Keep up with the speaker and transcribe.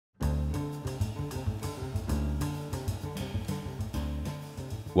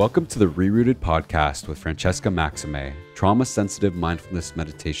Welcome to the ReRooted podcast with Francesca Maximé, trauma-sensitive mindfulness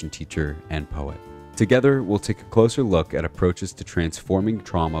meditation teacher and poet. Together, we'll take a closer look at approaches to transforming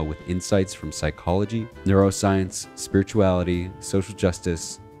trauma with insights from psychology, neuroscience, spirituality, social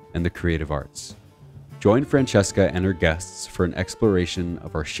justice, and the creative arts. Join Francesca and her guests for an exploration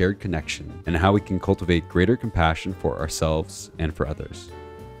of our shared connection and how we can cultivate greater compassion for ourselves and for others.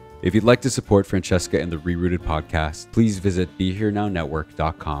 If you'd like to support Francesca and the ReRooted podcast, please visit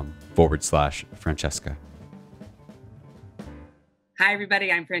BeHereNowNetwork.com/Francesca. Hi,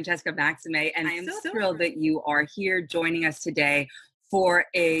 everybody. I'm Francesca Maximé, and I am so thrilled that you are here joining us today for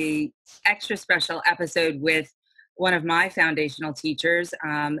a extra special episode with one of my foundational teachers,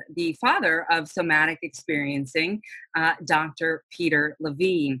 the father of Somatic Experiencing, Dr. Peter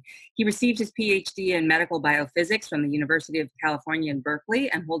Levine. He received his PhD in medical biophysics from the University of California in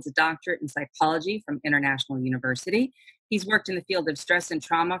Berkeley and holds a doctorate in psychology from International University. He's worked in the field of stress and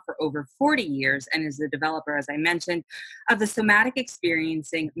trauma for over 40 years and is the developer, as I mentioned, of the Somatic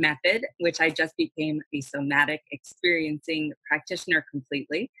Experiencing method, which I just became a Somatic Experiencing practitioner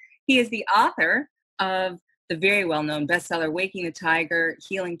completely. He is the author of the very well-known bestseller, Waking the Tiger,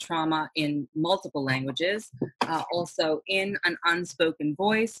 Healing Trauma in Multiple Languages, also In an Unspoken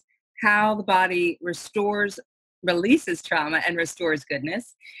Voice, How the Body Releases Trauma and Restores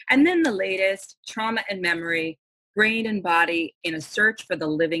Goodness. And then the latest, Trauma and Memory, Brain and Body in a Search for the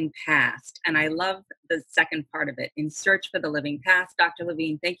Living Past. And I love the second part of it, In Search for the Living Past. Dr.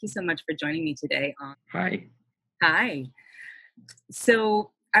 Levine, thank you so much for joining me today. Hi. Hi.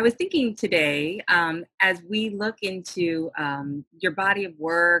 So I was thinking today, as we look into your body of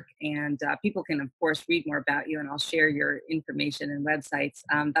work, and people can, of course, read more about you, and I'll share your information and websites,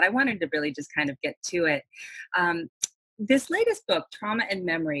 but I wanted to really just kind of get to it. This latest book, Trauma and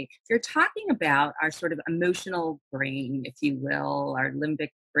Memory, you're talking about our sort of emotional brain, if you will, our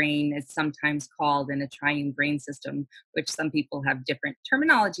limbic brain is sometimes called, in a triune brain system, which some people have different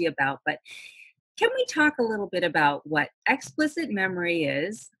terminology about, but can we talk a little bit about what explicit memory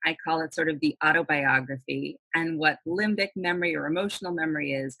is? I call it sort of the autobiography, and what limbic memory or emotional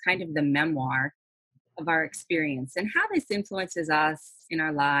memory is, kind of the memoir of our experience, and how this influences us in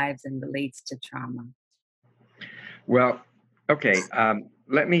our lives and relates to trauma. Well, okay.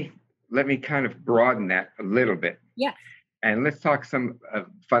 Let me kind of broaden that a little bit. Yes. And let's talk some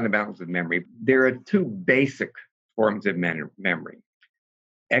fundamentals of memory. There are two basic forms of memory: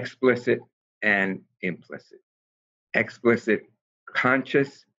 explicit and implicit. Explicit,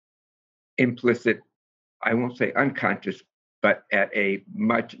 conscious; implicit, I won't say unconscious, but at a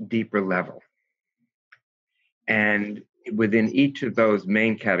much deeper level. And within each of those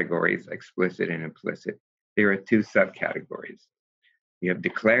main categories, explicit and implicit, there are two subcategories. You have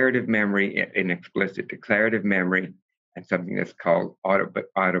declarative memory and explicit declarative memory, and something that's called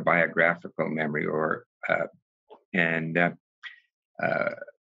autobiographical memory,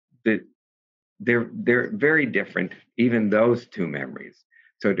 they're very different, even those two memories.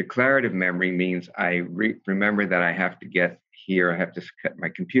 So declarative memory means I remember that I have to get here, I have to set my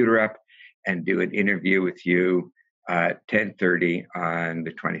computer up and do an interview with you at 10:30 on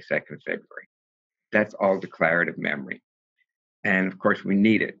the 22nd of February. That's all declarative memory. And of course, we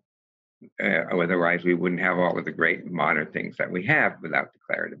need it. Otherwise, we wouldn't have all of the great modern things that we have without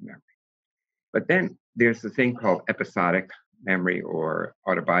declarative memory. But then there's the thing called episodic memory or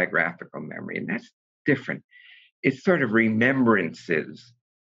autobiographical memory, and that's different. It's sort of remembrances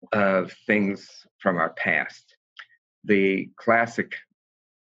of things from our past. The classic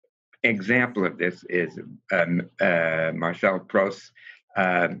example of this is Marcel Proust's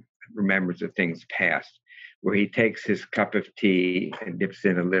Remembrance of Things Past, where he takes his cup of tea and dips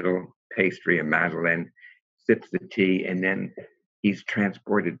in a little pastry, a madeleine, sips the tea, and then he's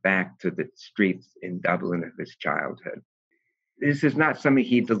transported back to the streets in Dublin of his childhood. This is not something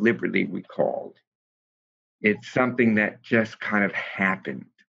he deliberately recalled. It's something that just kind of happened.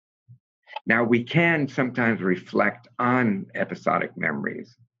 Now, we can sometimes reflect on episodic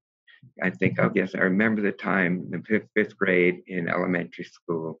memories. I think, oh, yes, I remember the time in the fifth grade in elementary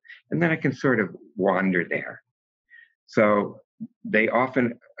school, and then I can sort of wander there. So they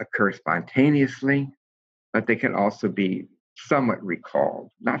often occur spontaneously, but they can also be somewhat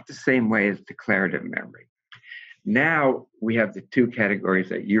recalled, not the same way as declarative memory. Now we have the two categories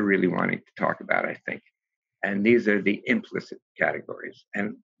that you're really wanting to talk about, I think. And these are the implicit categories.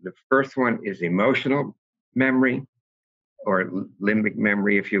 And the first one is emotional memory, or limbic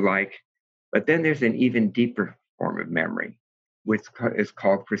memory, if you like. But then there's an even deeper form of memory, which is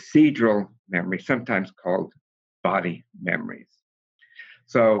called procedural memory, sometimes called body memories.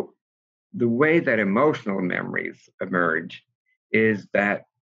 So the way that emotional memories emerge is that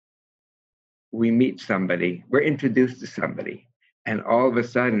we meet somebody, we're introduced to somebody, and all of a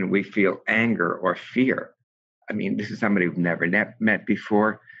sudden we feel anger or fear. I mean, this is somebody we've never met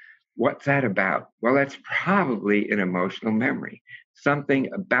before. What's that about? Well, that's probably an emotional memory.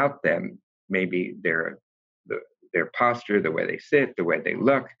 Something about them, maybe their posture, the way they sit, the way they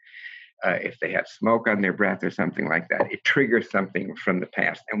look, if they have smoke on their breath or something like that, it triggers something from the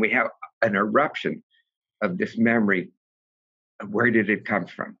past. And we have an eruption of this memory of where did it come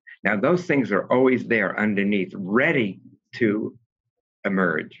from. Now, those things are always there underneath, ready to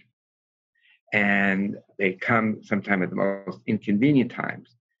emerge. And they come sometime at the most inconvenient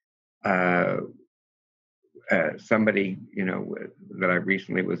times. Somebody, that I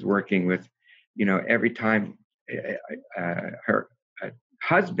recently was working with, every time her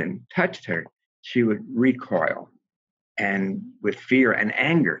husband touched her, she would recoil, and with fear and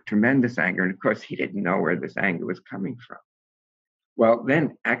anger, tremendous anger. And of course, he didn't know where this anger was coming from. Well,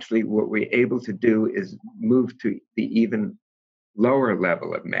 then actually what we're able to do is move to the even lower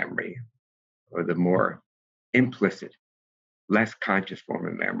level of memory, or the more implicit, less conscious form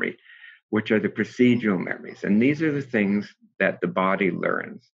of memory, which are the procedural memories. And these are the things that the body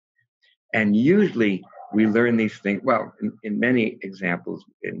learns. And usually we learn these things, well, in many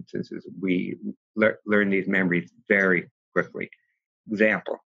instances, we learn these memories very quickly.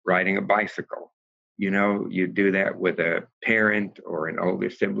 Example, riding a bicycle. You do that with a parent or an older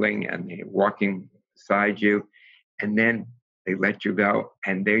sibling, and they're walking beside you, and then they let you go,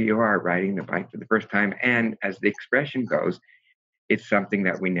 and there you are riding the bike for the first time. And as the expression goes, it's something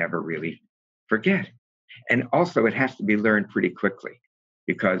that we never really forget. And also it has to be learned pretty quickly,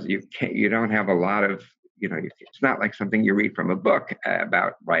 because you don't have a lot of, it's not like something you read from a book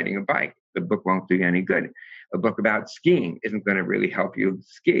about riding a bike. The book won't do you any good. A book about skiing isn't going to really help you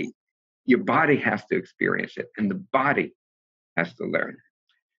ski. Your body has to experience it, and the body has to learn.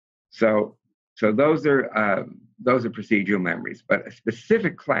 So those are procedural memories, but a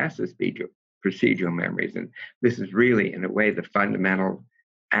specific class of procedural memories, and this is really, in a way, the fundamental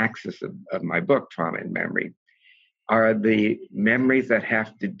axis of my book, Trauma and Memory, are the memories that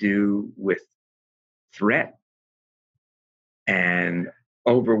have to do with threat and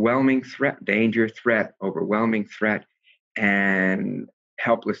overwhelming threat, danger, threat, overwhelming threat, and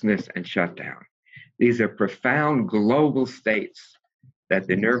helplessness and shutdown. These are profound global states that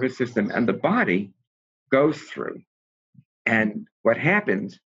the nervous system and the body goes through. And what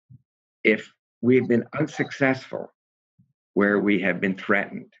happens if we've been unsuccessful where we have been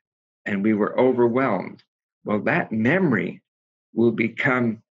threatened and we were overwhelmed? Well, that memory will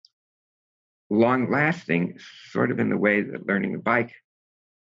become long-lasting, sort of in the way that learning a bike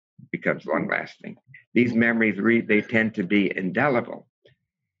becomes long-lasting. These memories, they tend to be indelible,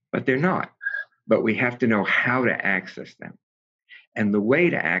 but they're not. But we have to know how to access them. And the way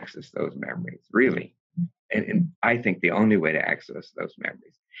to access those memories, really, and I think the only way to access those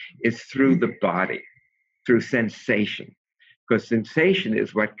memories, is through the body, through sensation. Because sensation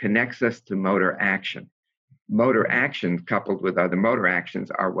is what connects us to motor action. Motor action coupled with other motor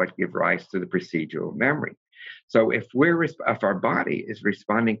actions are what give rise to the procedural memory. So if our body is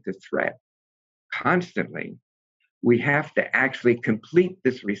responding to threat constantly, we have to actually complete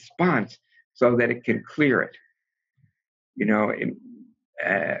this response so that it can clear it.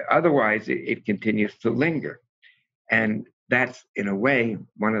 Otherwise it continues to linger. And that's, in a way,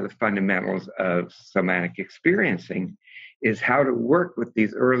 one of the fundamentals of somatic experiencing, is how to work with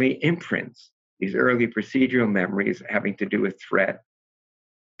these early imprints, these early procedural memories having to do with threat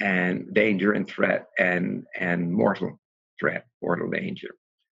and danger and threat and mortal threat, mortal danger.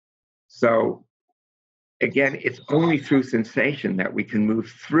 So again, it's only through sensation that we can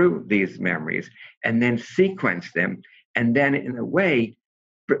move through these memories and then sequence them, and then, in a way,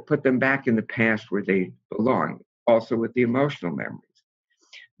 put them back in the past where they belong, also with the emotional memories.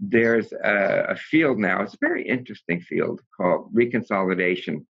 There's a field now, it's a very interesting field, called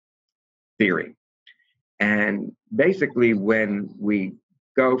reconsolidation theory. And basically, when we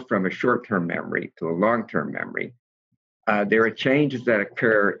go from a short-term memory to a long-term memory, there are changes that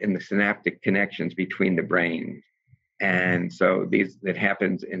occur in the synaptic connections between the brain. And so that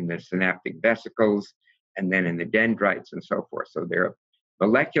happens in the synaptic vesicles and then in the dendrites and so forth. So there are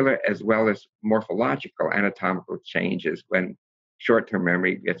molecular as well as morphological, anatomical changes when short-term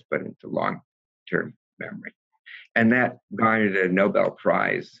memory gets put into long-term memory. And that garnered a Nobel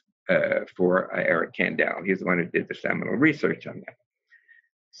Prize for Eric Kandel. He's the one who did the seminal research on that.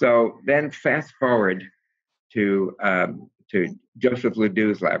 So then fast forward to Joseph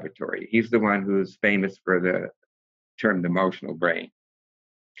Ledoux's laboratory. He's the one who's famous for the term the emotional brain.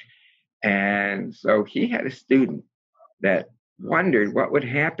 And so he had a student that wondered what would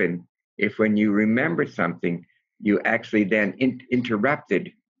happen if when you remembered something, you actually then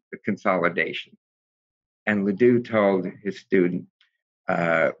interrupted the consolidation. And Ledoux told his student,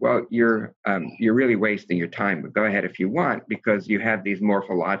 well, you're really wasting your time, but go ahead if you want, because you have these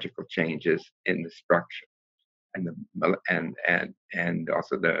morphological changes in the structure and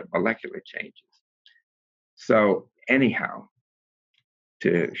also the molecular changes. So anyhow,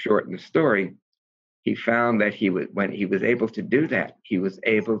 to shorten the story, he found that when he was able to do that, he was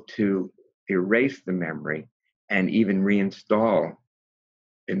able to erase the memory and even reinstall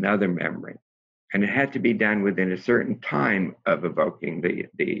another memory. And it had to be done within a certain time of evoking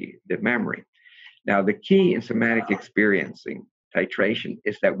the memory. Now, the key in somatic experiencing titration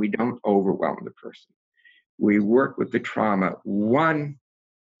is that we don't overwhelm the person. We work with the trauma one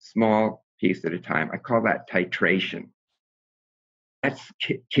small piece at a time. I call that titration. That's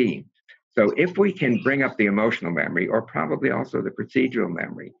key. So if we can bring up the emotional memory, or probably also the procedural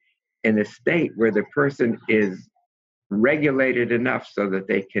memory, in a state where the person is regulated enough so that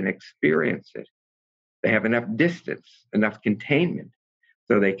they can experience it, they have enough distance, enough containment,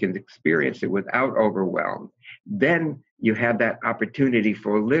 so they can experience it without overwhelm, then you have that opportunity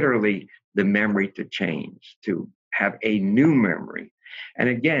for literally the memory to change, to have a new memory. And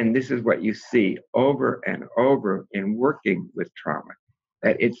again, this is what you see over and over in working with trauma,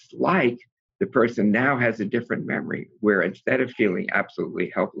 that it's like the person now has a different memory, where instead of feeling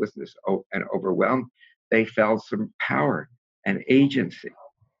absolutely helplessness and overwhelmed, they felt some power and agency.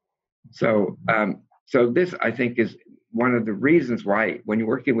 So, so this, I think, is one of the reasons why when you're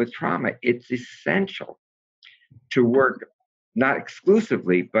working with trauma, it's essential to work not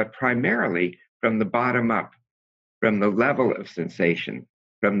exclusively, but primarily from the bottom up, from the level of sensation,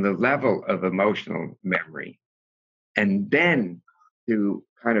 from the level of emotional memory, and then to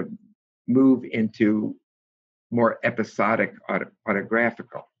kind of move into more episodic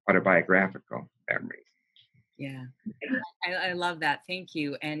autobiographical memories. Yeah, I love that. Thank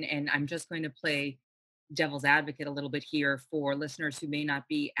you. And I'm just going to play devil's advocate a little bit here for listeners who may not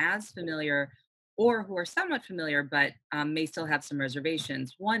be as familiar or who are somewhat familiar, but may still have some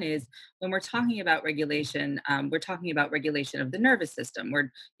reservations. One is when we're talking about regulation, we're talking about regulation of the nervous system.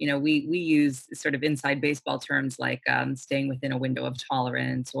 Where we use sort of inside baseball terms like staying within a window of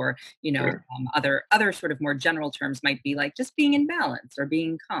tolerance, or Sure. Other sort of more general terms might be like just being in balance or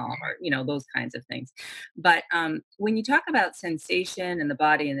being calm, or those kinds of things. But when you talk about sensation in the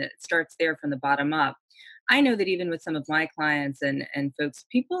body and it starts there from the bottom up, I know that even with some of my clients and folks,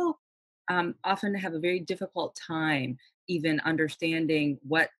 people often have a very difficult time even understanding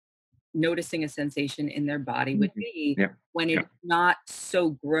what noticing a sensation in their body would be Yeah. when Yeah. it's not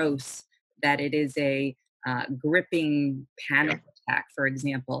so gross that it is a gripping panic attack, for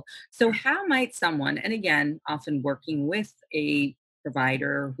example. So how might someone, and again, often working with a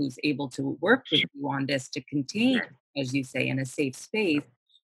provider who's able to work with you on this to contain, as you say, in a safe space,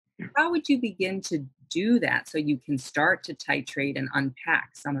 how would you begin to do that so you can start to titrate and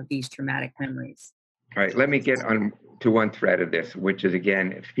unpack some of these traumatic memories? All right, let me get on to one thread of this, which is,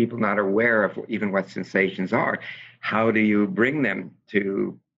 again, if people not aware of even what sensations are, how do you bring them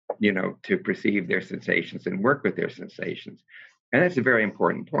to, to perceive their sensations and work with their sensations? And that's a very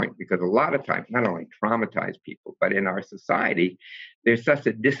important point, because a lot of times, not only traumatized people, but in our society, there's such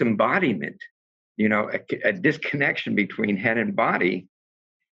a disembodiment, a disconnection between head and body,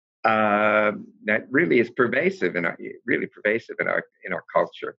 that really is pervasive in our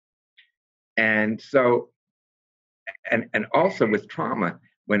culture. And so, and also with trauma,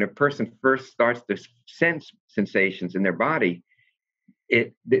 when a person first starts to sense sensations in their body,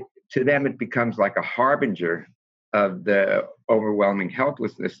 to them it becomes like a harbinger of the overwhelming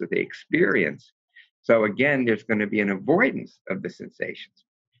helplessness that they experience. So again, there's going to be an avoidance of the sensations.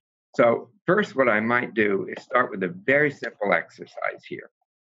 So first, what I might do is start with a very simple exercise here.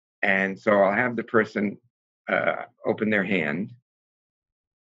 And so I'll have the person open their hand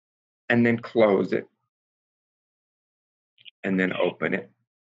and then close it and then open it.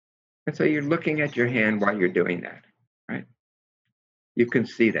 And so you're looking at your hand while you're doing that, right? You can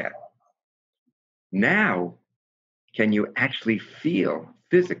see that. Now, can you actually feel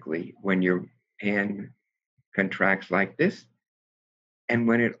physically when your hand contracts like this and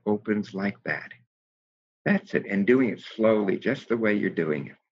when it opens like that? That's it. And doing it slowly, just the way you're doing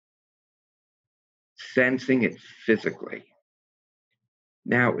it. Sensing it physically.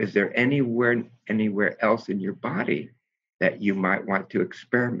 Now, is there anywhere else in your body that you might want to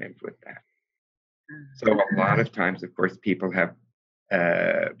experiment with that? So a lot of times, of course, people have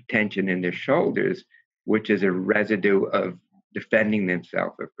tension in their shoulders, which is a residue of defending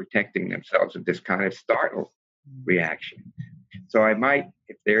themselves, of protecting themselves, of this kind of startle reaction. So I might,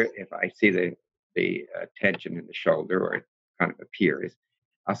 if I see the tension in the shoulder, or it kind of appears,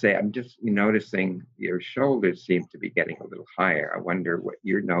 I'll say, I'm just noticing your shoulders seem to be getting a little higher. I wonder what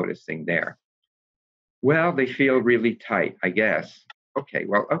you're noticing there. Well, they feel really tight, I guess. Okay,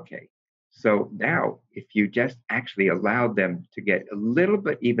 well, okay. So now, if you just actually allowed them to get a little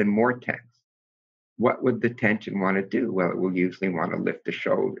bit even more tense, what would the tension want to do? Well, it will usually want to lift the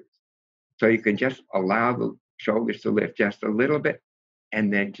shoulders. So you can just allow the shoulders to lift just a little bit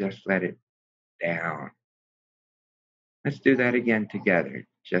and then just let it down. Let's do that again together.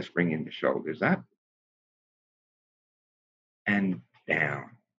 Just bringing the shoulders up and down.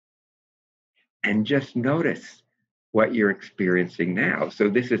 And just notice what you're experiencing now. So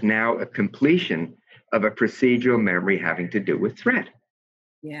this is now a completion of a procedural memory having to do with threat.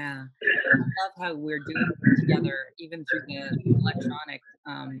 Yeah. I love how we're doing it together, even through the electronic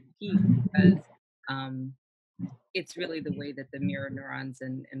piece, because it's really the way that the mirror neurons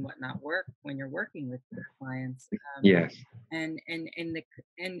and whatnot work when you're working with clients. Yes. And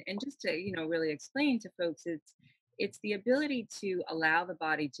just to really explain to folks, it's the ability to allow the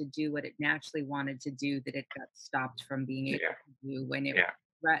body to do what it naturally wanted to do that it got stopped from being able to do when it was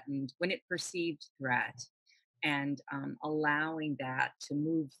threatened, when it perceived threat, and allowing that to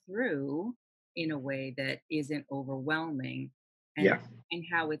move through in a way that isn't overwhelming. And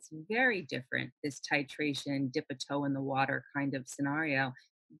how it's very different, this titration, dip a toe in the water kind of scenario,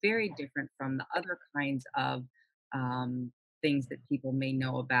 very different from the other kinds of things that people may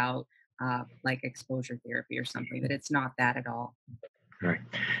know about, like exposure therapy or something, that it's not that at all. Right.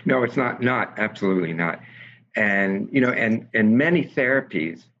 No, it's not, absolutely not. And, and many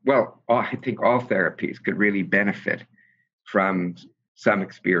therapies, well, I think all therapies could really benefit from some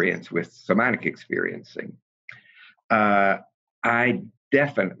experience with somatic experiencing. I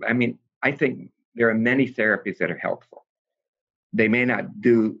think there are many therapies that are helpful. They may not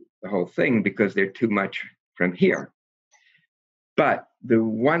do the whole thing because they're too much from here. But the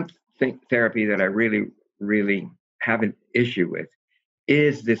one therapy that I really, really have an issue with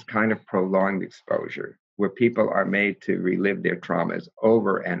is this kind of prolonged exposure where people are made to relive their traumas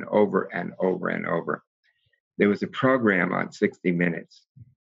over and over and over and over. There was a program on 60 Minutes,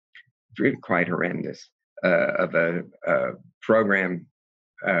 it's really quite horrendous, of a program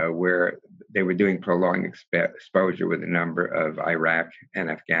where they were doing prolonged exposure with a number of Iraq and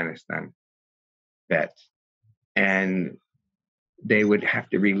Afghanistan vets. And they would have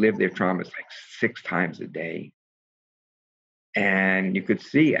to relive their traumas like 6 times a day. And you could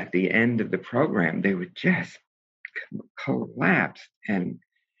see at the end of the program, they would just collapse. And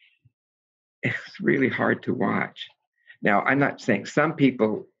it's really hard to watch. Now, I'm not saying some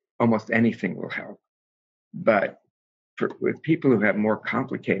people, almost anything will help. But with people who have more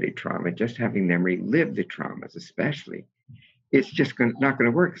complicated trauma, just having them relive the traumas, especially, it's just not going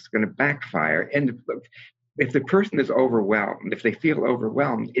to work. It's going to backfire. And if the person is overwhelmed, if they feel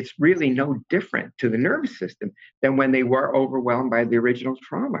overwhelmed, it's really no different to the nervous system than when they were overwhelmed by the original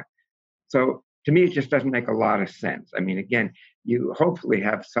trauma. So to me, it just doesn't make a lot of sense. I mean, again, you hopefully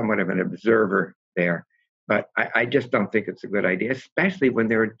have somewhat of an observer there, but I just don't think it's a good idea, especially when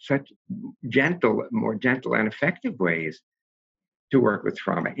there are such more gentle and effective ways to work with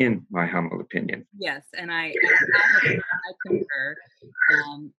trauma, in my humble opinion. Yes, and I concur.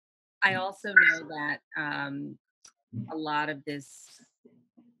 I also know that a lot of this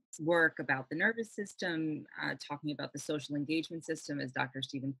work about the nervous system, talking about the social engagement system, as Dr.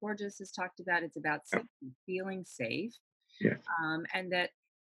 Stephen Porges has talked about, it's about safety, feeling safe. Yes. And that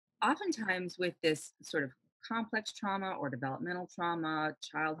oftentimes with this sort of complex trauma or developmental trauma,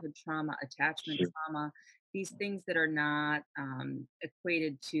 childhood trauma, attachment trauma, these things that are not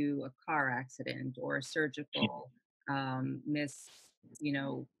equated to a car accident or a surgical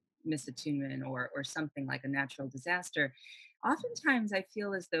misattunement or something like a natural disaster, oftentimes I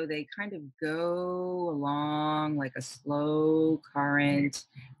feel as though they kind of go along like a slow current.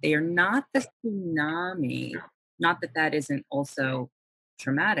 They are not the tsunami, not that that isn't also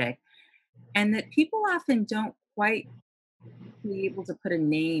traumatic, and that people often don't quite be able to put a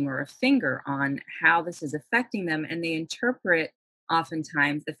name or a finger on how this is affecting them, and they interpret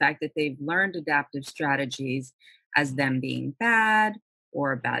oftentimes the fact that they've learned adaptive strategies as them being bad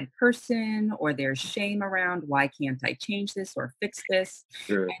or a bad person, or there's shame around why can't I change this or fix this.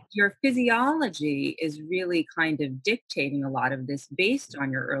 Sure. And your physiology is really kind of dictating a lot of this based on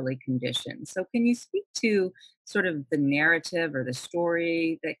your early conditions. So can you speak to sort of the narrative or the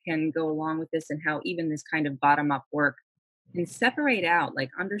story that can go along with this, and how even this kind of bottom up work can separate out,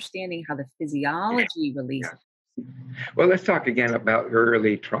 like understanding how the physiology releases? Well, let's talk again about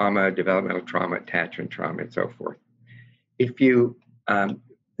early trauma, developmental trauma, attachment trauma, and so forth. if you,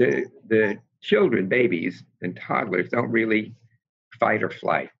 the children, babies and toddlers don't really fight or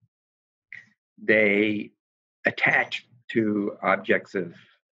flight. They attach to objects of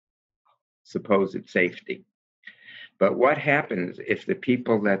supposed safety. But what happens if the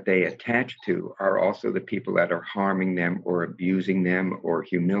people that they attach to are also the people that are harming them or abusing them or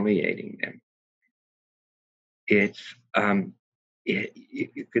humiliating them? It's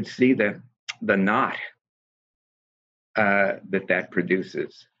you could see the knot that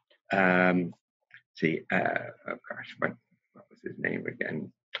produces. Oh gosh, what was his name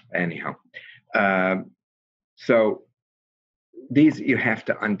again? Anyhow, so these you have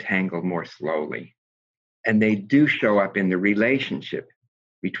to untangle more slowly. And they do show up in the relationship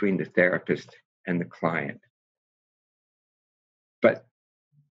between the therapist and the client. But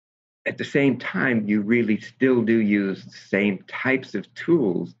at the same time, you really still do use the same types of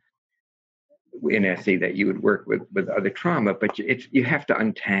tools in SE that you would work with other trauma, but you have to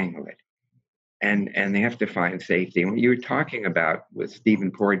untangle it. And they have to find safety. And what you were talking about with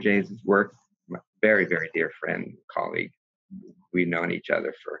Stephen Porges' work, my very, very dear friend, colleague, we've known each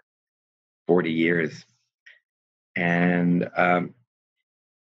other for 40 years. And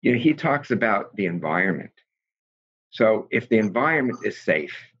he talks about the environment. So if the environment is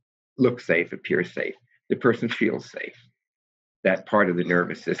safe, looks safe, appears safe, the person feels safe, that part of the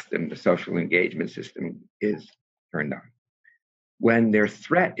nervous system, the social engagement system, is turned on. When there's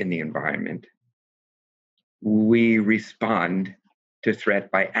threat in the environment, we respond to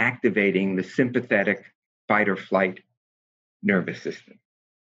threat by activating the sympathetic fight or flight nervous system.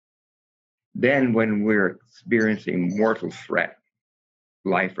 Then when we're experiencing mortal threat,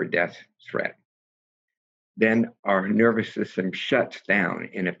 life or death threat, then our nervous system shuts down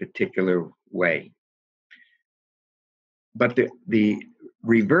in a particular way. But the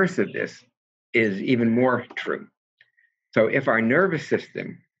reverse of this is even more true. So if our nervous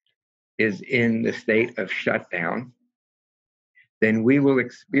system is in the state of shutdown, then we will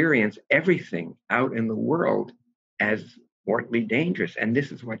experience everything out in the world as mortally dangerous. And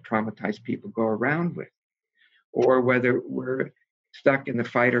this is what traumatized people go around with. Or whether we're stuck in the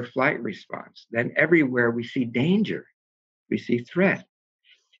fight or flight response, then everywhere we see danger, we see threat.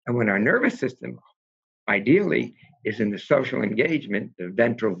 And when our nervous system, ideally, is in the social engagement, the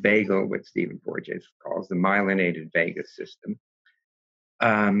ventral vagal, what Stephen Porges calls the myelinated vagus system,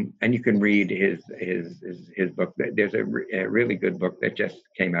 and you can read his book. There's a really good book that just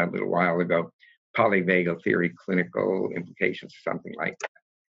came out a little while ago, Polyvagal Theory, Clinical Implications, something like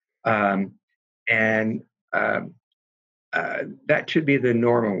that. That should be the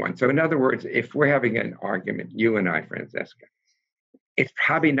normal one. So in other words, if we're having an argument, you and I, Francesca, it's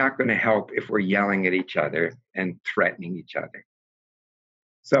probably not going to help if we're yelling at each other and threatening each other.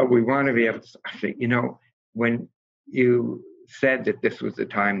 So we want to be able to say, when you said that this was the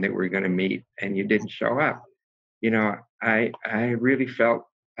time that we're going to meet and you didn't show up, I really felt,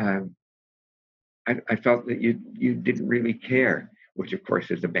 I felt that you didn't really care, which of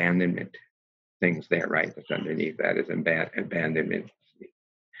course is abandonment. Things there, right? That's underneath that is abandonment.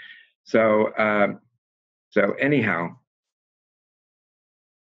 So anyhow,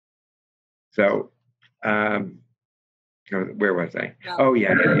 where was I? Oh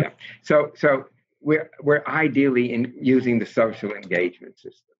yeah. So we're ideally in using the social engagement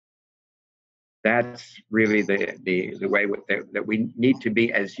system. That's really the way that we need to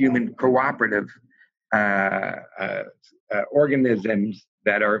be as human cooperative organisms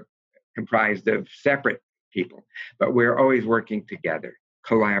that are comprised of separate people, but we're always working together,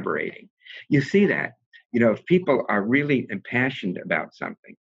 collaborating. You see that, if people are really impassioned about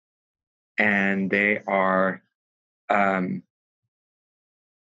something and they are,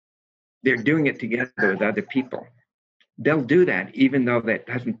 they're doing it together with other people, they'll do that even though that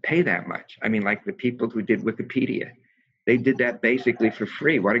doesn't pay that much. I mean, like the people who did Wikipedia, they did that basically for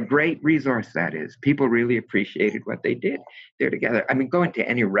free. What a great resource that is. People really appreciated what they did. They're together. I mean, go into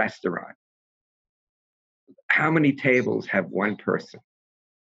any restaurant. How many tables have one person?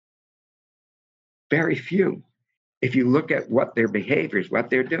 Very few. If you look at what their behaviors, what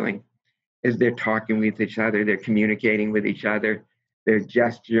they're doing, is they're talking with each other, they're communicating with each other, they're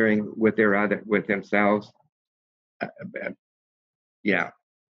gesturing with themselves. Yeah,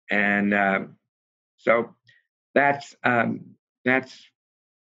 and so that's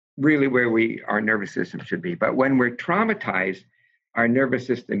really where our nervous system should be. But when we're traumatized, our nervous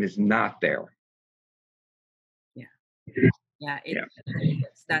system is not there.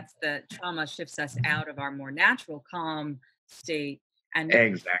 That's the trauma shifts us out of our more natural calm state, and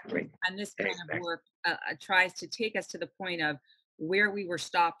exactly. And this kind of work tries to take us to the point of where we were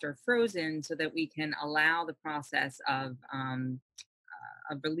stopped or frozen so that we can allow the process of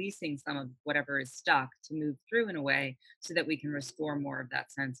releasing some of whatever is stuck to move through in a way so that we can restore more of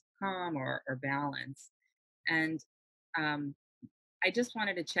that sense of calm or balance. And um, I just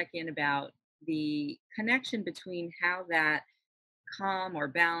wanted to check in about the connection between how that calm or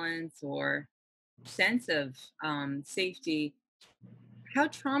balance or sense of safety, how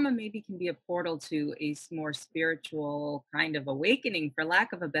trauma maybe can be a portal to a more spiritual kind of awakening, for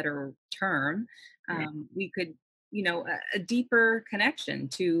lack of a better term. Right. We could, a deeper connection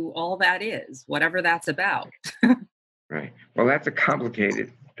to all that is, whatever that's about. Right. Well, that's a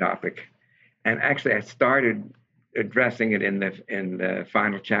complicated topic, and actually, I started addressing it in the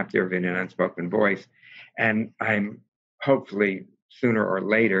final chapter of In an Unspoken Voice, and I'm hopefully sooner or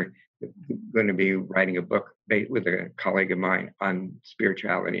later going to be writing a book with a colleague of mine on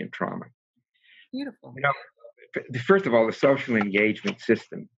spirituality and trauma. Beautiful. First of all, the social engagement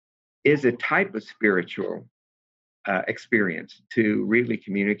system is a type of spiritual experience, to really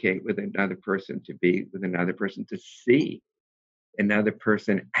communicate with another person, to be with another person, to see another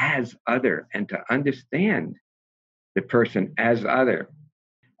person as other, and to understand the person as other.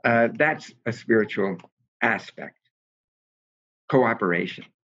 That's a spiritual aspect. Cooperation,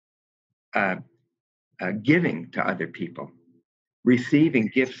 giving to other people,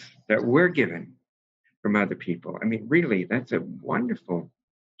 receiving gifts that we're given from other people. I mean, really, that's a wonderful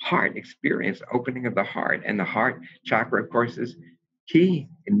heart experience, opening of the heart. And the heart chakra, of course, is key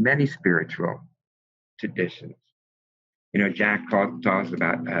in many spiritual traditions. Jack talks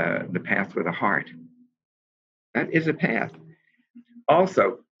about the path with a heart. That is a path.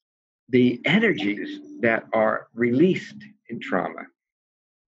 Also, the energies that are released in trauma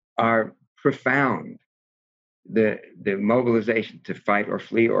are profound. The mobilization to fight or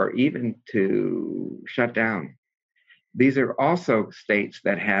flee, or even to shut down. These are also states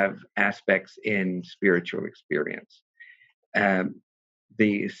that have aspects in spiritual experience.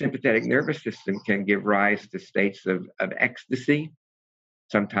 The sympathetic nervous system can give rise to states of ecstasy.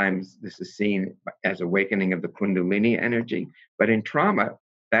 Sometimes this is seen as awakening of the Kundalini energy, but in trauma,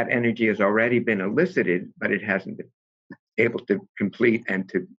 that energy has already been elicited, but it hasn't been able to complete and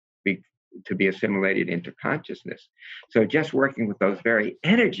to be assimilated into consciousness. So just working with those very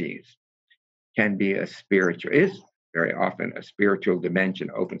energies can be is very often a spiritual dimension,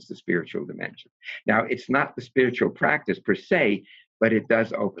 opens the spiritual dimension. Now, it's not the spiritual practice per se, but it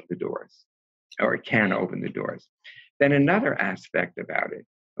does open the doors, or it can open the doors. Then another aspect about it,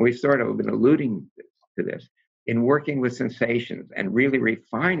 and we've sort of been alluding to this, in working with sensations and really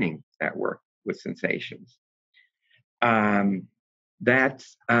refining that work with sensations.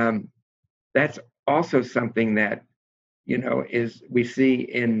 That's also something that is we see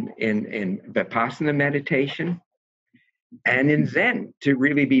in Vipassana meditation and in Zen, to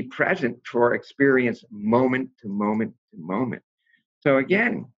really be present for experience moment to moment to moment. So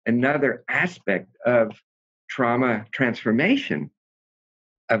again, another aspect of trauma transformation,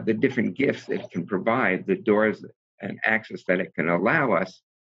 of the different gifts that it can provide, the doors and access that it can allow us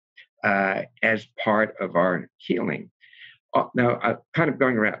as part of our healing. Now, kind of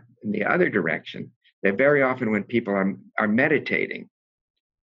going around in the other direction, that very often when people are meditating,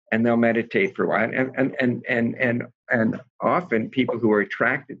 and they'll meditate for a while, and often people who are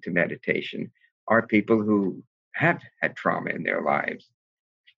attracted to meditation are people who have had trauma in their lives.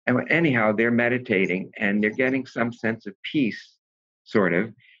 And anyhow, they're meditating and they're getting some sense of peace, sort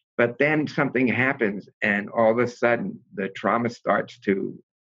of, but then something happens and all of a sudden the trauma starts to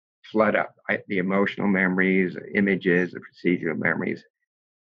flood up, the emotional memories, images, the procedural memories,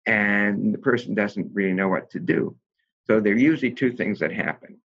 and the person doesn't really know what to do. So there are usually two things that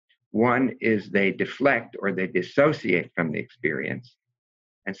happen. One is they deflect or they dissociate from the experience,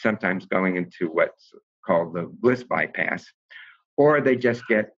 and sometimes going into what's called the bliss bypass, or they just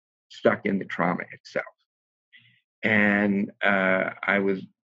get stuck in the trauma itself. And I was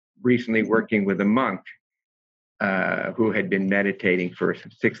recently working with a monk who had been meditating for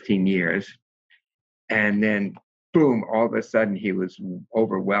 16 years. And then, boom, all of a sudden he was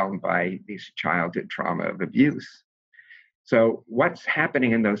overwhelmed by this childhood trauma of abuse. So what's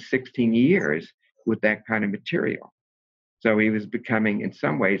happening in those 16 years with that kind of material? So he was becoming, in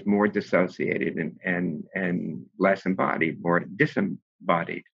some ways, more dissociated and less embodied, more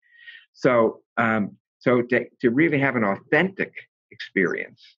disembodied. So to really have an authentic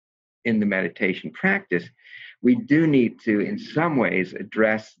experience in the meditation practice, we do need to, in some ways,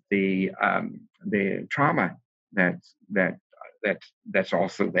 address the trauma that's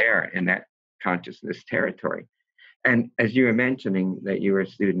also there in that consciousness territory. And as you were mentioning that you were a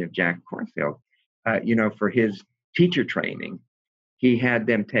student of Jack Kornfield, for his teacher training, he had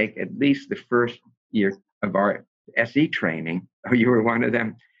them take at least the first year of our SE training. Oh, you were one of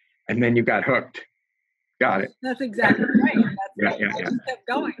them, and then you got hooked. Got it. That's exactly right. Yeah. I just kept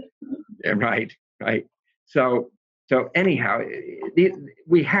going. Yeah, right. So anyhow,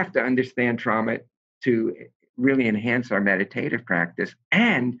 we have to understand trauma to really enhance our meditative practice,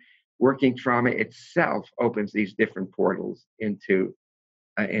 and working trauma itself opens these different portals into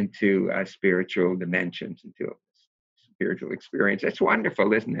spiritual dimensions, into spiritual experience. It's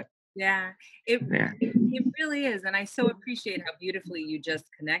wonderful, isn't it? Yeah, it really is, and I so appreciate how beautifully you just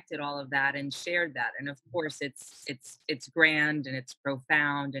connected all of that and shared that. And of course, it's grand and it's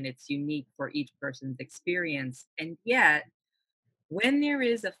profound and it's unique for each person's experience. And yet, when there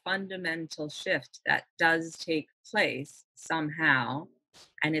is a fundamental shift that does take place somehow,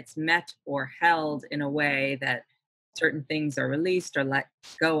 and it's met or held in a way that certain things are released or let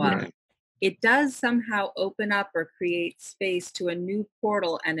go of, Yeah. it does somehow open up or create space to a new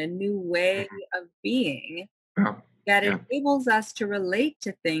portal and a new way of being Oh, that yeah. enables us to relate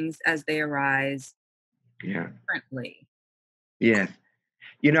to things as they arise Yeah. differently. Yes.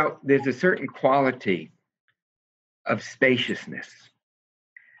 You know, there's a certain quality of spaciousness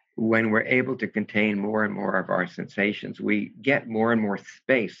when we're able to contain more and more of our sensations. We get more and more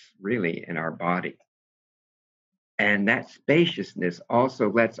space, really, in our body. And that spaciousness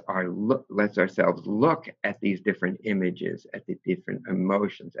also lets ourselves look at these different images, at the different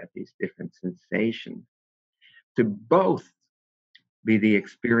emotions, at these different sensations, to both be the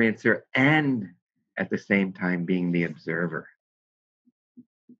experiencer and at the same time being the observer.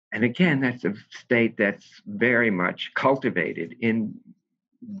 And again, that's a state that's very much cultivated in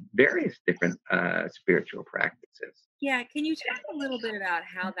various different spiritual practices. Yeah, can you talk a little bit about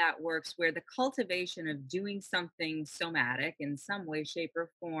how that works, where the cultivation of doing something somatic in some way, shape,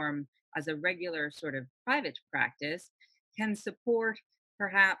 or form as a regular sort of private practice can support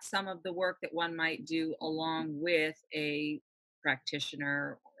perhaps some of the work that one might do along with a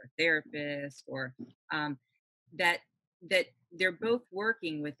practitioner or a therapist, or that that they're both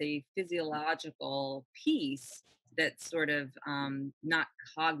working with a physiological piece that's sort of not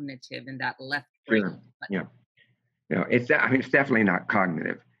cognitive in that left brain. Sure. Yeah. No, it's definitely not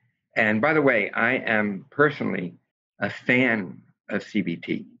cognitive. And by the way, I am personally a fan of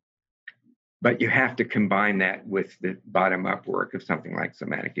CBT, but you have to combine that with the bottom-up work of something like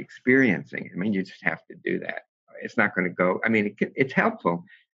somatic experiencing. I mean, you just have to do that. It's not going to go. I mean, it's helpful,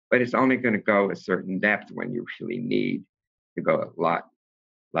 but it's only going to go a certain depth when you really need to go a lot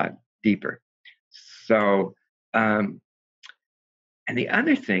deeper. So, and the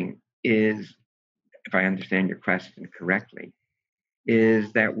other thing is, if I understand your question correctly,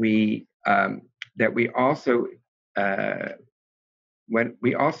 is that we also when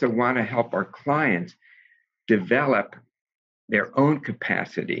we also want to help our clients develop their own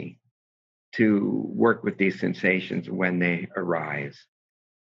capacity to work with these sensations when they arise.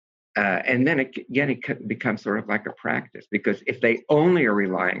 And then it becomes sort of like a practice, because if they only are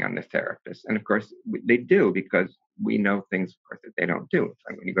relying on the therapist, and of course they do, because we know things, of course, that they don't do. It's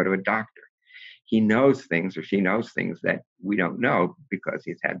like when you go to a doctor, he knows things or she knows things that we don't know because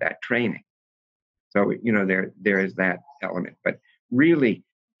he's had that training. So, you know, there is that element. But really,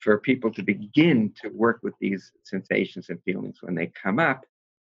 for people to begin to work with these sensations and feelings when they come up,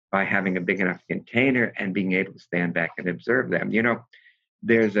 by having a big enough container and being able to stand back and observe them. You know,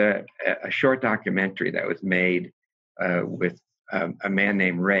 there's a short documentary that was made with a man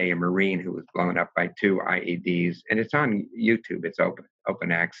named Ray, a Marine who was blown up by 2 IEDs, and it's on YouTube. It's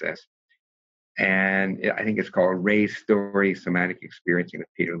open access. And I think it's called Ray's Story, Somatic Experiencing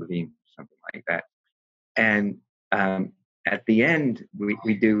with Peter Levine, something like that. And at the end,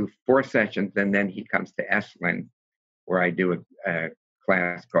 we do 4 sessions, and then he comes to Esalen, where I do a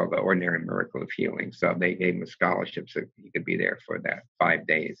class called The Ordinary Miracle of Healing. So they gave him a scholarship so he could be there for that 5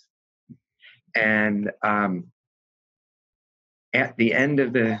 days. And at the end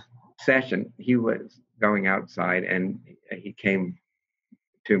of the session, he was going outside, and he came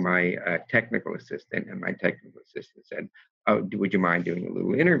to my technical assistant, and my technical assistant said, "Oh, would you mind doing a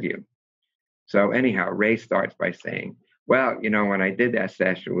little interview?" So anyhow, Ray starts by saying, "Well, you know, when I did that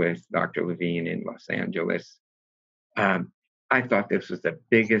session with Dr. Levine in Los Angeles, I thought this was the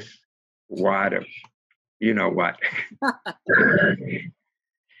biggest wad of, you know what." He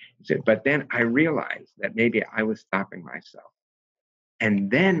said, "But then I realized that maybe I was stopping myself. And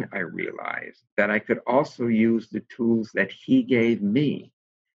then I realized that I could also use the tools that he gave me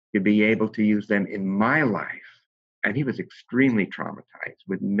to be able to use them in my life." And he was extremely traumatized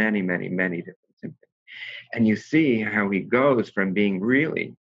with many, many, many different symptoms. And you see how he goes from being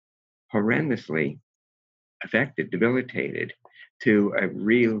really horrendously affected, debilitated, to a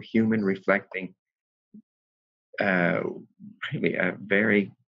real human reflecting, really a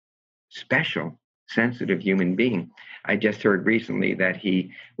very special, sensitive human being. I just heard recently that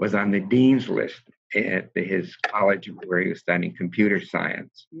he was on the dean's list at his college where he was studying computer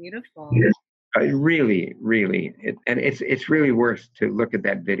science. Beautiful. Really, really, it's really worth to look at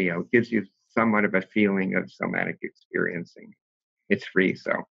that video. It gives you somewhat of a feeling of somatic experiencing. It's free,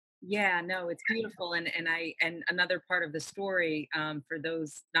 so. Yeah, no, it's beautiful, and another part of the story, for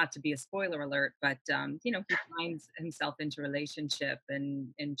those, not to be a spoiler alert, but you know, he finds himself into relationship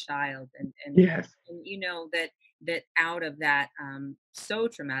and child, Yes. and you know that out of that so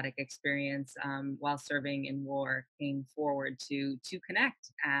traumatic experience while serving in war, came forward to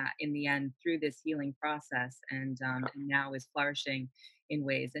connect in the end through this healing process, and now is flourishing in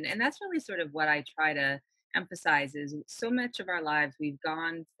ways, and that's really sort of what I try to emphasize is so much of our lives we've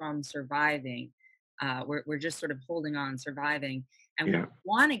gone from surviving, we're just sort of holding on, surviving, and we Yeah.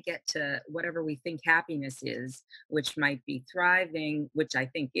 want to get to whatever we think happiness is, which might be thriving, which I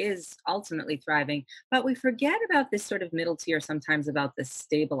think is ultimately thriving, but we forget about this sort of middle tier sometimes, about the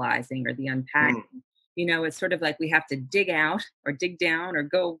stabilizing or the unpacking. Mm. You know, it's sort of like we have to dig out or dig down or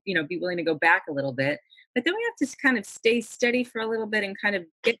go, you know, be willing to go back a little bit. But then we have to kind of stay steady for a little bit and kind of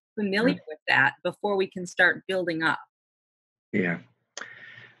get familiar with that before we can start building up. Yeah.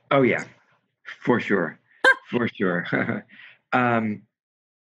 Oh, yeah, for sure. For sure.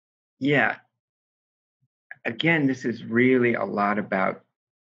 Yeah. Again, this is really a lot about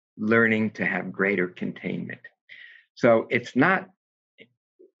learning to have greater containment. So it's not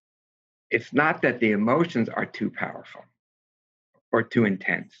that the emotions are too powerful or too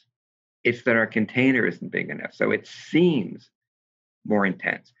intense. It's that our container isn't big enough. So it seems more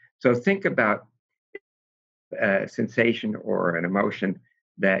intense. So think about a sensation or an emotion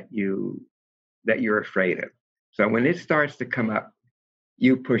that you're afraid of. So when it starts to come up,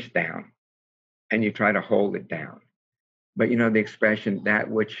 you push down and you try to hold it down. But you know the expression, that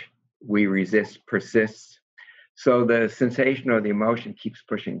which we resist persists. So the sensation or the emotion keeps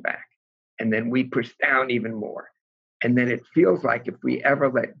pushing back. And then we push down even more. And then it feels like if we ever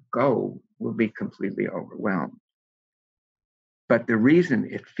let go, we'll be completely overwhelmed. But the reason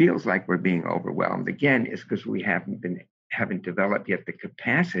it feels like we're being overwhelmed again is because we haven't developed yet the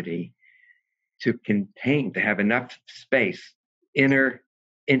capacity to contain, to have enough space, inner,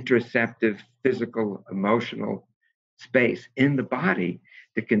 interoceptive, physical, emotional space in the body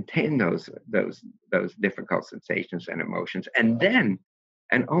to contain those difficult sensations and emotions. And then,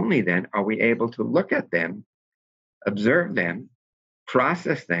 and only then, are we able to look at them, observe them,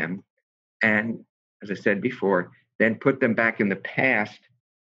 process them, and, as I said before, then put them back in the past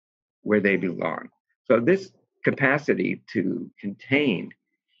where they belong. So this capacity to contain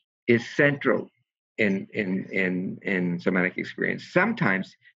is central in somatic experience.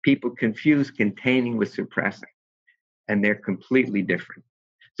 Sometimes people confuse containing with suppressing, and they're completely different.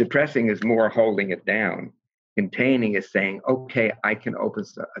 Suppressing is more holding it down. Containing is saying, okay, I can open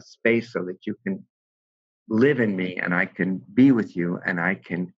a space so that you can live in me, and I can be with you, and I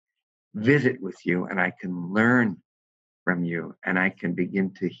can visit with you, and I can learn from you, and I can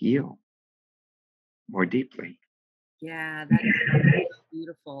begin to heal more deeply. Yeah, that is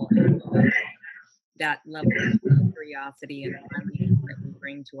beautiful. And that level of curiosity and unease that we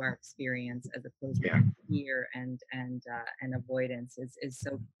bring to our experience, as opposed to Yeah. fear and avoidance, is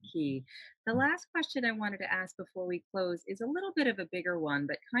so key. The last question I wanted to ask before we close is a little bit of a bigger one,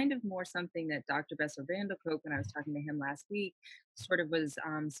 but kind of more something that Dr. Bessel van der Kolk, when I was talking to him last week, sort of was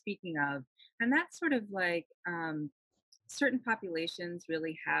speaking of, and that's sort of like certain populations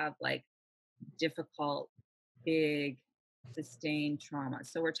really have like difficult, big, sustained trauma.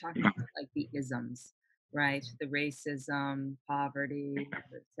 So we're talking about like the isms, right? The racism, poverty,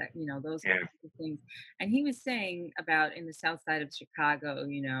 you know, those Yeah. kinds of things. And he was saying about in the south side of Chicago,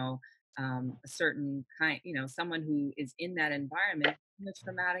 you know, a certain kind, you know, someone who is in that environment, in a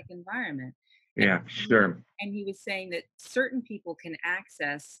traumatic environment. And Yeah, sure. and he was saying that certain people can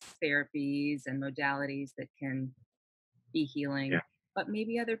access therapies and modalities that can be healing, Yeah. but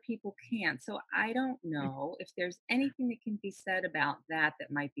maybe other people can't. So I don't know if there's anything that can be said about that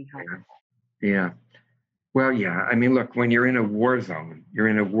that might be helpful. Yeah. Well, yeah. I mean, look, when you're in a war zone, you're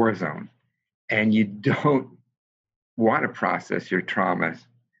in a war zone, and you don't want to process your traumas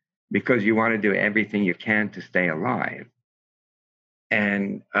because you want to do everything you can to stay alive.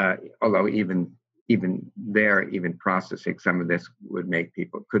 And although even processing some of this could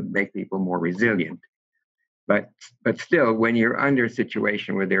make people more resilient. But still, when you're under a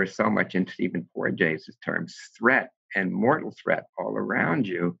situation where there's so much, in Stephen Porges' terms, threat and mortal threat all around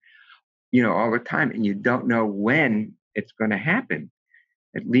you, you know, all the time, and you don't know when it's going to happen.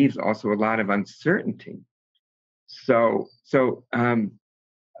 It leaves also a lot of uncertainty. So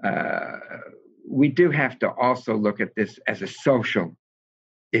we do have to also look at this as a social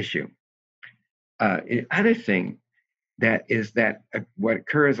issue. The other thing that what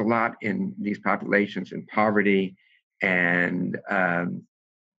occurs a lot in these populations in poverty, and I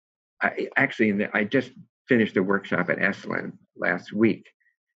just finished a workshop at Esalen last week,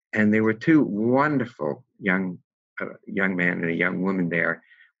 and there were two wonderful young man and a young woman there.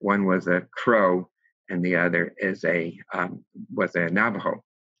 One was a Crow, and the other was a Navajo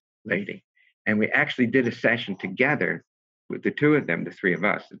lady. And we actually did a session together with the two of them, the three of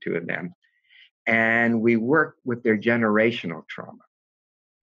us, the two of them, and we worked with their generational trauma.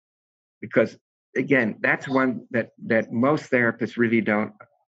 Because again, that's one that most therapists really don't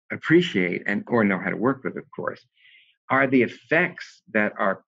appreciate or know how to work with, of course, are the effects that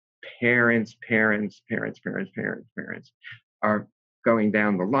our parents are going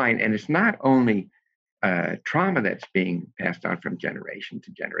down the line. And it's not only trauma that's being passed on from generation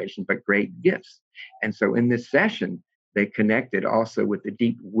to generation, but great gifts. And so in this session, they connected also with the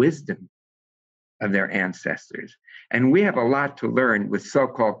deep wisdom of their ancestors. And we have a lot to learn with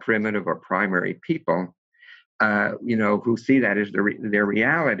so-called primitive or primary people, who see that as their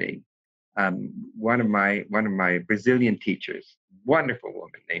reality. One of my Brazilian teachers, wonderful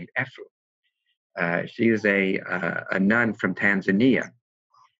woman named Efu. She is a nun from Tanzania.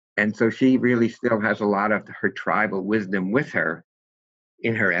 And so she really still has a lot of her tribal wisdom with her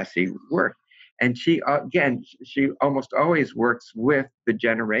in her SE work. And she almost always works with the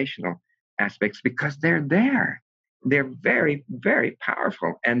generational aspects because they're there. They're very, very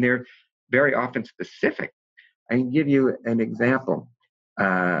powerful, and they're very often specific. I can give you an example.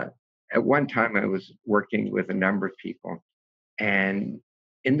 At one time, I was working with a number of people, and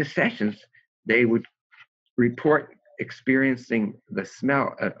in the sessions, they would report experiencing the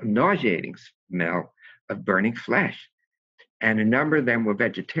smell, a nauseating smell of burning flesh. And a number of them were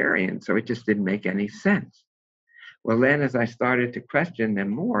vegetarian, so it just didn't make any sense. Well, then as I started to question them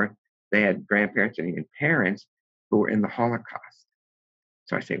more, they had grandparents and even parents who were in the Holocaust.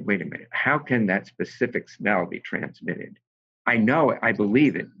 So I say, wait a minute, how can that specific smell be transmitted? I know it, I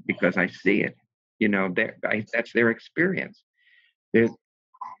believe it because I see it. That's their experience.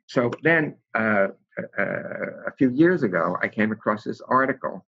 So then a few years ago, I came across this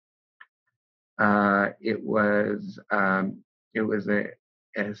article. It was an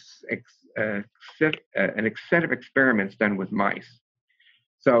set of experiments done with mice.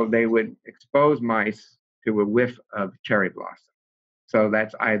 So they would expose mice to a whiff of cherry blossom. So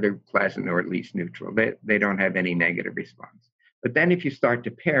that's either pleasant or at least neutral. They don't have any negative response. But then if you start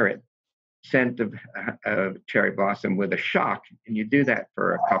to pair it, scent of cherry blossom with a shock, and you do that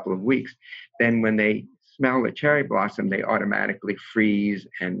for a couple of weeks, then when they smell the cherry blossom, they automatically freeze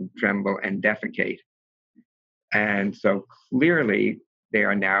and tremble and defecate. And so clearly they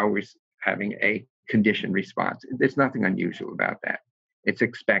are now having a conditioned response. There's nothing unusual about that. It's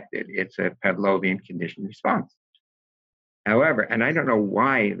expected. It's a Pavlovian conditioned response. However, and I don't know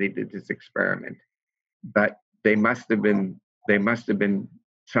why they did this experiment, but they must have been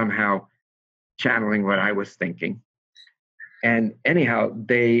somehow channeling what I was thinking. And anyhow,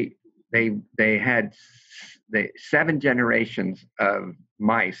 they had 7 generations of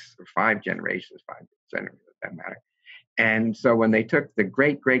mice, or 5 generations, 5 that matter. And so when they took the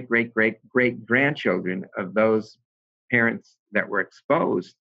great grandchildren of those parents that were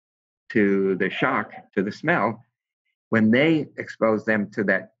exposed to the shock, to the smell, when they exposed them to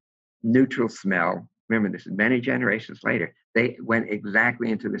that neutral smell, remember this is many generations later, they went exactly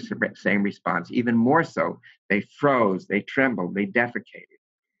into the same response. Even more so, they froze, they trembled, they defecated.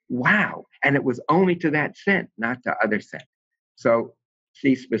 Wow. And it was only to that scent, not to other scent. So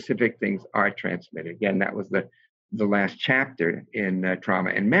these specific things are transmitted. Again, that was the last chapter in Trauma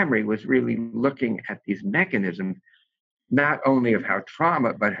and Memory, was really looking at these mechanisms, not only of how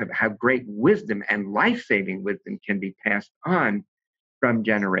trauma, but of how great wisdom and life-saving wisdom can be passed on from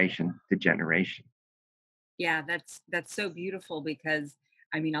generation to generation. Yeah, that's so beautiful because,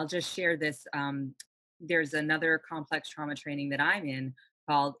 I'll just share this. There's another complex trauma training that I'm in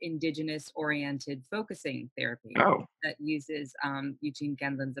called Indigenous-Oriented Focusing Therapy that uses Eugene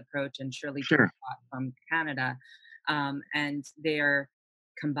Gendlin's approach and Shirley from Canada. And they're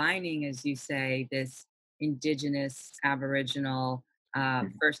combining, as you say, this Indigenous, Aboriginal,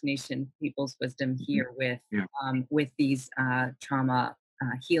 First Nation people's wisdom here with these trauma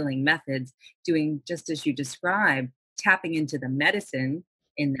healing methods, doing just as you described, tapping into the medicine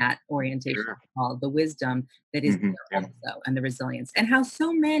in that orientation Sure. called the wisdom that is Hmm. there also, and the resilience, and how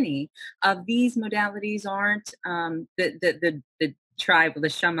so many of these modalities aren't the tribal, the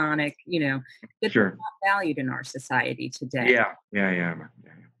shamanic, that they're Sure. not valued in our society today. Yeah.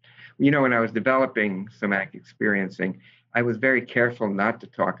 When I was developing somatic experiencing, I was very careful not to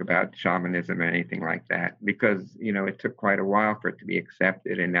talk about shamanism or anything like that because, it took quite a while for it to be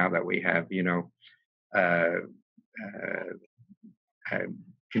accepted. And now that we have, uh, uh, uh,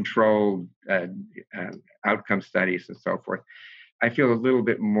 controlled uh, outcome studies and so forth, I feel a little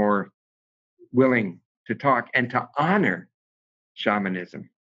bit more willing to talk and to honor shamanism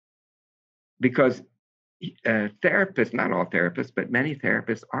because therapists, not all therapists, but many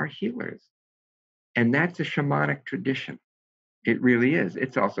therapists are healers. And that's a shamanic tradition. It really is.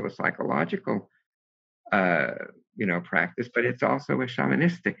 It's also a psychological, practice, but it's also a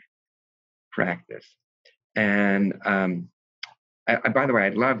shamanistic practice. And by the way,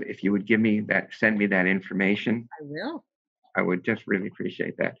 I'd love if you would send me that information. I will. I would just really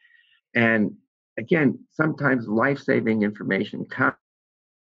appreciate that. And again, sometimes life-saving information comes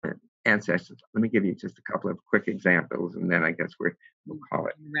from ancestors. Let me give you just a couple of quick examples, and then I guess we'll call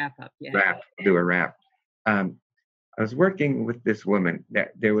it Wrap up. Yeah. do a wrap. I was working with this woman.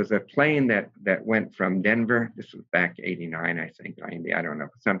 That there was a plane that went from Denver. This was back '89, I think, '90. I don't know,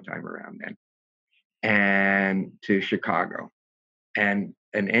 sometime around then, and to Chicago, and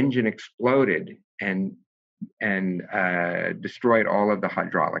an engine exploded and destroyed all of the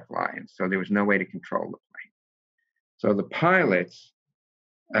hydraulic lines. So there was no way to control the plane. So the pilots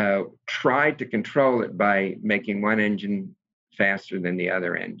tried to control it by making one engine faster than the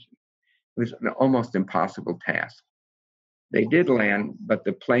other engine. It was an almost impossible task. They did land, but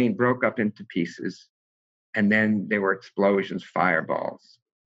the plane broke up into pieces, and then there were explosions, fireballs.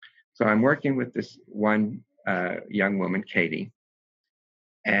 So I'm working with this one young woman, Katie,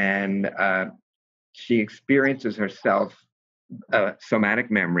 and she experiences herself a somatic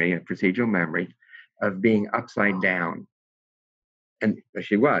memory, a procedural memory of being upside down, and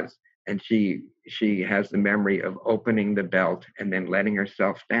she was, and she has the memory of opening the belt and then letting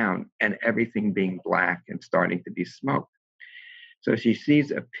herself down, and everything being black and starting to be smoke. So she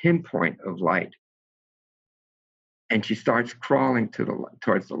sees a pinpoint of light, and she starts crawling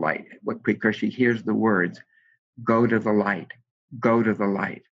towards the light because she hears the words, "Go to the light, go to the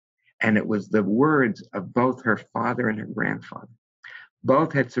light." And it was the words of both her father and her grandfather.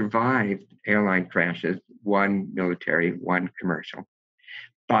 Both had survived airline crashes, one military, one commercial,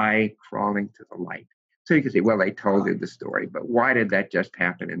 by crawling to the light. So you can say, well, they told you the story, but why did that just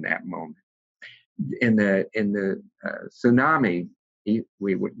happen in that moment? In the tsunami,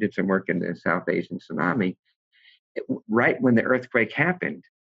 we did some work in the South Asian tsunami. Right when the earthquake happened,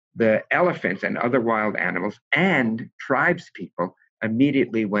 the elephants and other wild animals and tribes people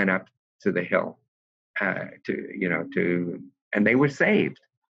immediately went up to the hill and they were saved.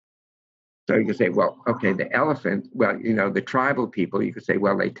 So you could say, well, okay, the elephant, the tribal people, you could say,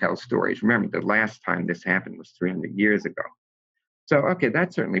 well, they tell stories. Remember, the last time this happened was 300 years ago. So, okay,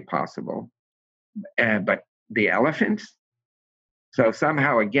 that's certainly possible. But the elephants? So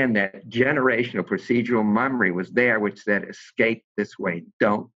somehow, again, that generational procedural memory was there, which said, escape this way,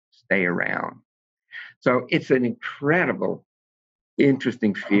 don't stay around. So it's an incredible,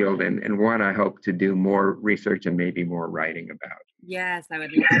 interesting field, and one I hope to do more research and maybe more writing about. Yes, I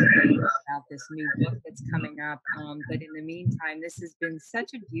would love to hear about this new book that's coming up. But in the meantime, this has been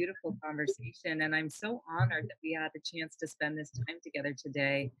such a beautiful conversation, and I'm so honored that we had the chance to spend this time together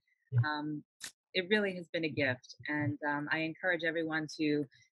today. It really has been a gift, and I encourage everyone to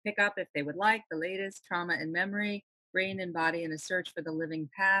pick up, if they would like, the latest Trauma and Memory, Brain and Body in a Search for the Living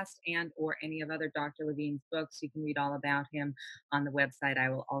Past, and or any of other Dr. Levine's books. You can read all about him on the website. I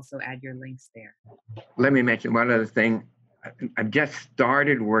will also add your links there. Let me mention one other thing. I've just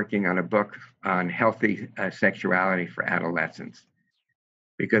started working on a book on healthy sexuality for adolescents,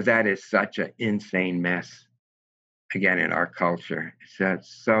 because that is such an insane mess, again, in our culture.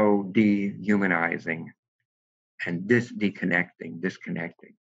 It's so dehumanizing and disconnecting.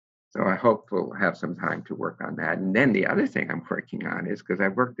 So I hope we'll have some time to work on that. And then the other thing I'm working on is, because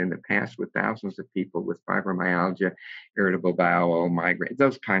I've worked in the past with thousands of people with fibromyalgia, irritable bowel, migraine,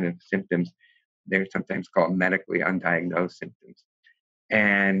 those kind of symptoms. They're sometimes called medically undiagnosed symptoms.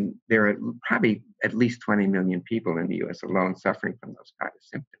 And there are probably at least 20 million people in the US alone suffering from those kind of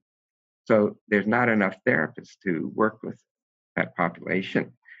symptoms. So there's not enough therapists to work with that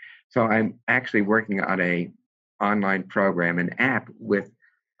population. So I'm actually working on an online program, an app with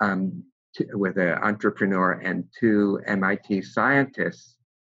an entrepreneur and 2 MIT scientists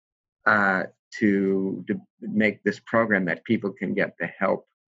to make this program that people can get the help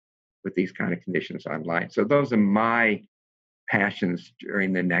with these kind of conditions online. So those are my passions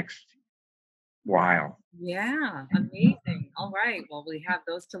during the next while. Yeah, amazing. All right. Well, we have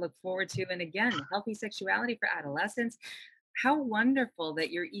those to look forward to. And again, healthy sexuality for adolescents. How wonderful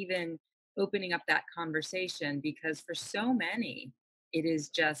that you're even opening up that conversation, because for so many, it is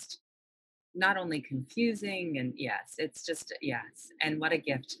just not only confusing and yes, it's just yes. And what a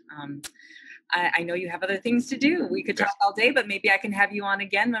gift. I know you have other things to do. We could talk all day, but maybe I can have you on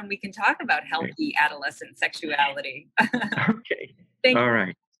again when we can talk about healthy adolescent sexuality. Okay. Thank All you,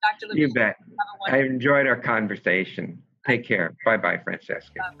 right. Dr. Levine. You bet. Have a I wonderful enjoyed our conversation. Take care. Bye-bye,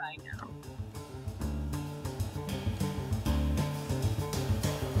 Francesca. bye now.